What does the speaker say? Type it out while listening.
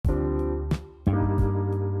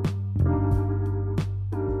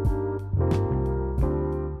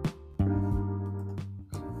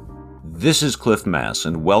This is Cliff Mass,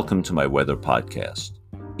 and welcome to my weather podcast.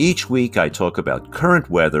 Each week I talk about current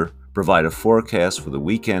weather, provide a forecast for the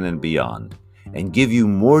weekend and beyond, and give you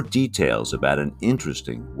more details about an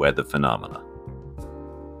interesting weather phenomena.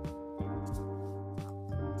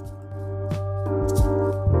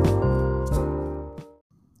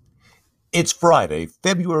 It's Friday,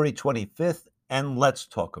 February 25th, and let's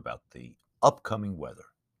talk about the upcoming weather.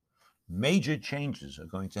 Major changes are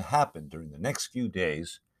going to happen during the next few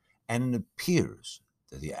days, and it appears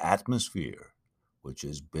that the atmosphere, which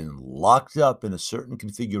has been locked up in a certain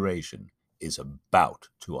configuration, is about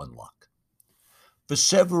to unlock. For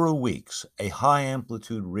several weeks, a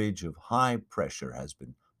high-amplitude ridge of high pressure has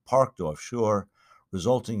been parked offshore,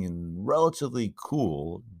 resulting in relatively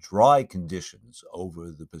cool, dry conditions over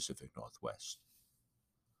the Pacific Northwest.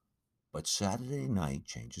 But Saturday night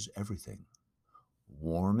changes everything.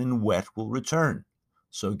 Warm and wet will return,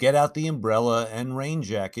 so get out the umbrella and rain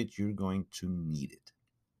jacket. You're going to need it.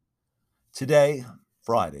 Today,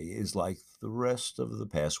 Friday, is like the rest of the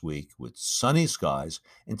past week with sunny skies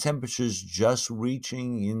and temperatures just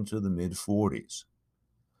reaching into the mid-40s.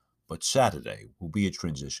 But Saturday will be a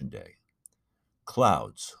transition day.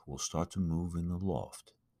 Clouds will start to move in the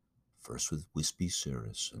loft, first with wispy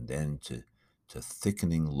cirrus and then to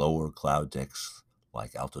thickening lower cloud decks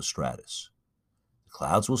like altostratus. The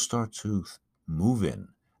clouds will start to move in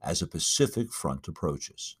as a Pacific front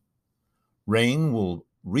approaches. Rain will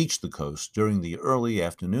reach the coast during the early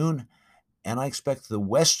afternoon, and I expect the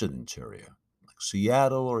western interior, like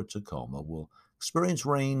Seattle or Tacoma, will experience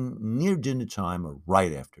rain near dinner time or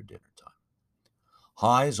right after dinner time.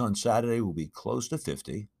 Highs on Saturday will be close to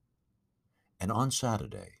 50, and on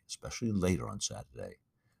Saturday, especially later on Saturday,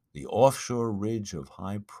 the offshore ridge of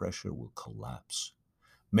high pressure will collapse,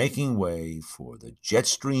 making way for the jet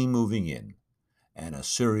stream moving in and a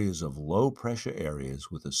series of low-pressure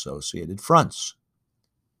areas with associated fronts.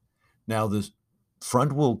 Now, the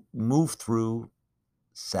front will move through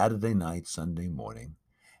Saturday night, Sunday morning,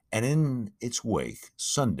 and in its wake,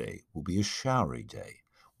 Sunday will be a showery day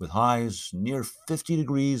with highs near 50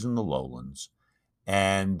 degrees in the lowlands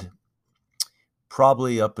and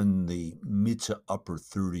probably up in the mid to upper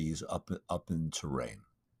 30s up in terrain.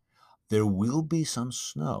 There will be some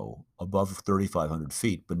snow above 3,500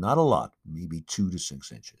 feet, but not a lot, maybe 2 to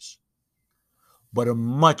 6 inches. But a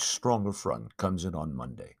much stronger front comes in on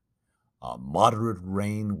Monday. Moderate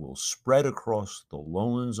rain will spread across the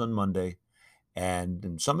lowlands on Monday,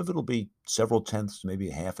 and some of it will be several tenths, maybe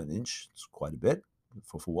a half an inch. It's quite a bit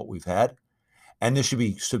for what we've had. And there should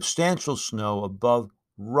be substantial snow above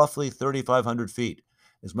roughly 3,500 feet,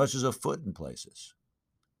 as much as a foot in places.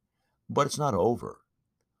 But it's not over.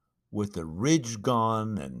 With the ridge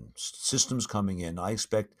gone and systems coming in, I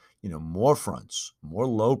expect, more fronts, more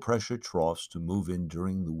low-pressure troughs to move in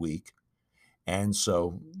during the week. And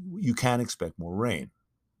so you can expect more rain.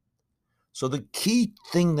 So the key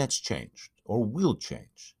thing that's changed, or will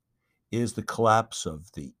change, is the collapse of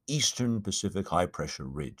the eastern Pacific high-pressure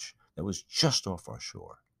ridge that was just off our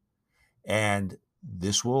shore. And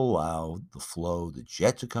this will allow the flow, the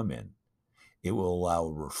jet, to come in. It will allow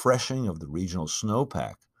a refreshing of the regional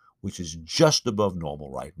snowpack, which is just above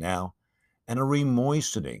normal right now, and a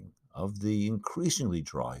remoistening of the increasingly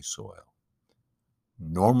dry soil.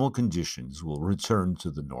 Normal conditions will return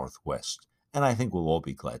to the Northwest, and I think we'll all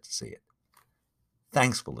be glad to see it.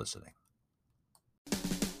 Thanks for listening.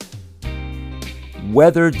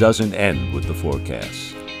 Weather doesn't end with the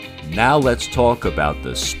forecast. Now let's talk about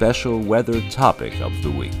the special weather topic of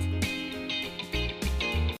the week.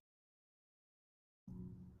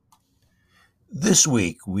 This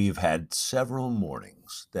week, we've had several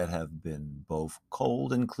mornings that have been both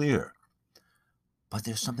cold and clear. But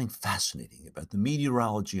there's something fascinating about the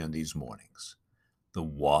meteorology on these mornings. The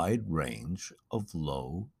wide range of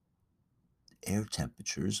low air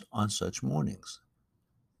temperatures on such mornings.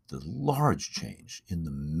 The large change in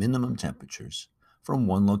the minimum temperatures from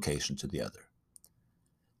one location to the other.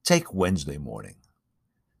 Take Wednesday morning.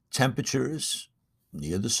 Temperatures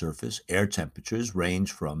near the surface, air temperatures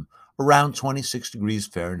range from around 26 degrees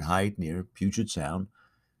Fahrenheit near Puget Sound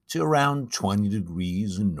to around 20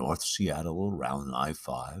 degrees in North Seattle around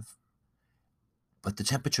I-5. But the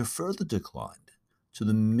temperature further declined to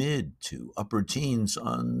the mid to upper teens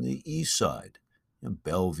on the east side.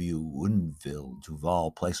 Bellevue, Woodinville,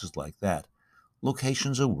 Duval, places like that.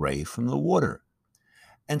 Locations away from the water.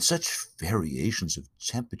 And such variations of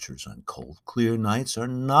temperatures on cold, clear nights are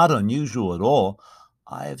not unusual at all.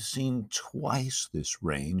 I have seen twice this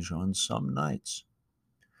range on some nights.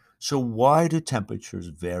 So why do temperatures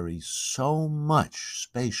vary so much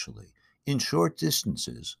spatially in short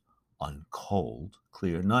distances on cold,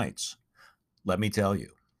 clear nights? Let me tell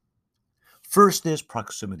you. First, there's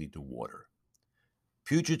proximity to water.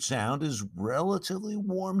 Puget Sound is relatively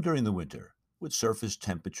warm during the winter, with surface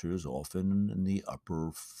temperatures often in the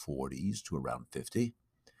upper 40s to around 50.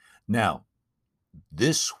 Now,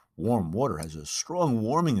 this warm water has a strong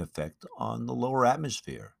warming effect on the lower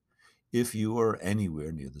atmosphere if you are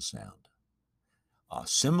anywhere near the sound.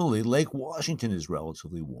 Similarly, Lake Washington is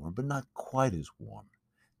relatively warm, but not quite as warm,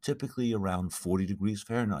 typically around 40 degrees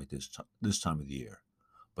Fahrenheit this time of the year,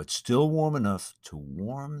 but still warm enough to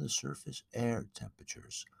warm the surface air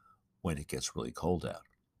temperatures when it gets really cold out.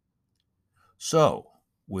 So,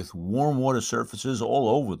 with warm water surfaces all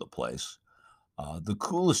over the place, the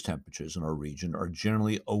coolest temperatures in our region are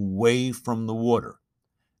generally away from the water,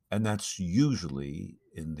 and that's usually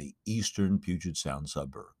in the eastern Puget Sound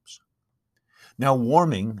suburbs. Now,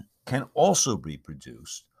 warming can also be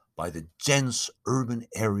produced by the dense urban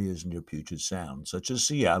areas near Puget Sound, such as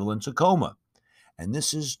Seattle and Tacoma, and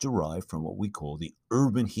this is derived from what we call the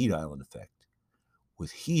urban heat island effect,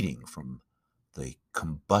 with heating from the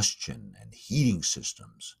combustion and heating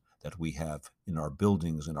systems that we have in our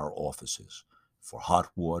buildings and our offices for hot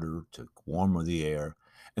water to warm the air.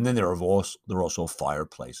 And then there are also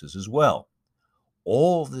fireplaces as well.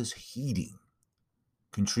 All this heating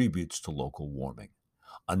contributes to local warming.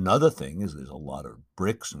 Another thing is there's a lot of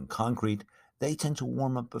bricks and concrete. They tend to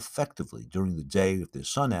warm up effectively during the day if there's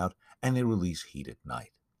sun out, and they release heat at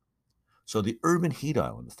night. So the urban heat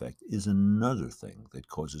island effect is another thing that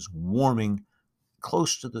causes warming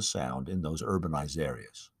close to the sound in those urbanized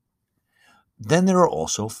areas. Then there are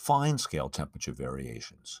also fine-scale temperature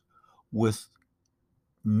variations, with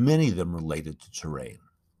many of them related to terrain.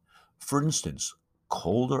 For instance,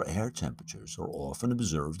 colder air temperatures are often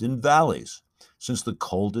observed in valleys, since the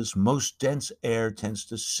coldest, most dense air tends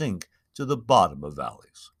to sink to the bottom of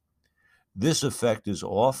valleys. This effect is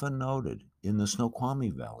often noted in the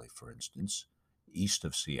Snoqualmie Valley, for instance, east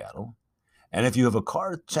of Seattle. And if you have a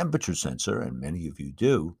car temperature sensor, and many of you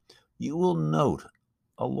do, you will note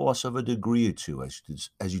a loss of a degree or two as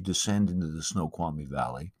you descend into the Snoqualmie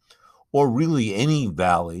Valley, or really any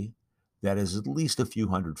valley that is at least a few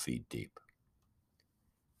hundred feet deep.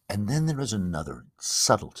 And then there is another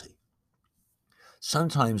subtlety.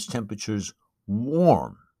 Sometimes temperatures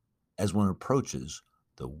warm as one approaches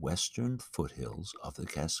the western foothills of the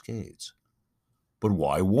Cascades. But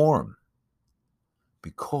why warm?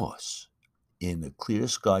 Because in a clear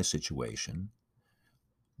sky situation,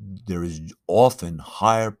 there is often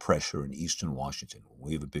higher pressure in eastern Washington. When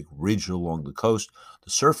we have a big ridge along the coast, the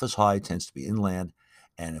surface high tends to be inland,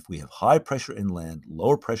 and if we have high pressure inland,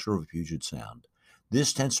 lower pressure over Puget Sound,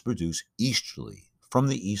 this tends to produce easterly from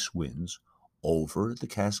the east winds over the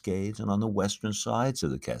Cascades and on the western sides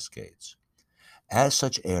of the Cascades. As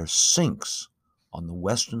such air sinks on the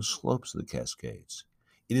western slopes of the Cascades,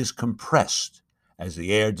 it is compressed as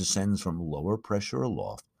the air descends from lower pressure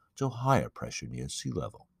aloft to higher pressure near sea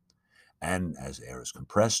level. And as air is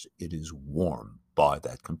compressed, it is warmed by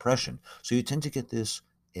that compression. So you tend to get this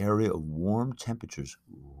area of warm temperatures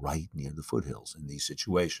right near the foothills in these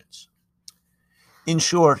situations. In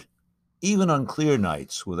short, even on clear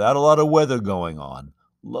nights without a lot of weather going on,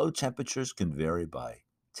 low temperatures can vary by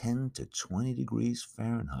 10 to 20 degrees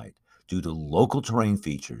Fahrenheit due to local terrain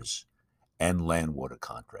features and land-water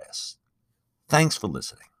contrasts. Thanks for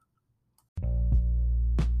listening.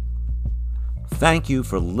 Thank you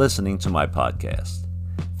for listening to my podcast.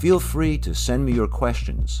 Feel free to send me your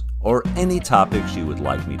questions or any topics you would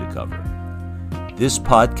like me to cover. This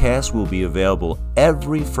podcast will be available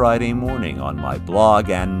every Friday morning on my blog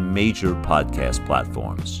and major podcast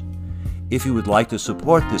platforms. If you would like to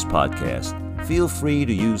support this podcast, feel free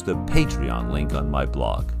to use the Patreon link on my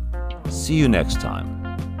blog. See you next time.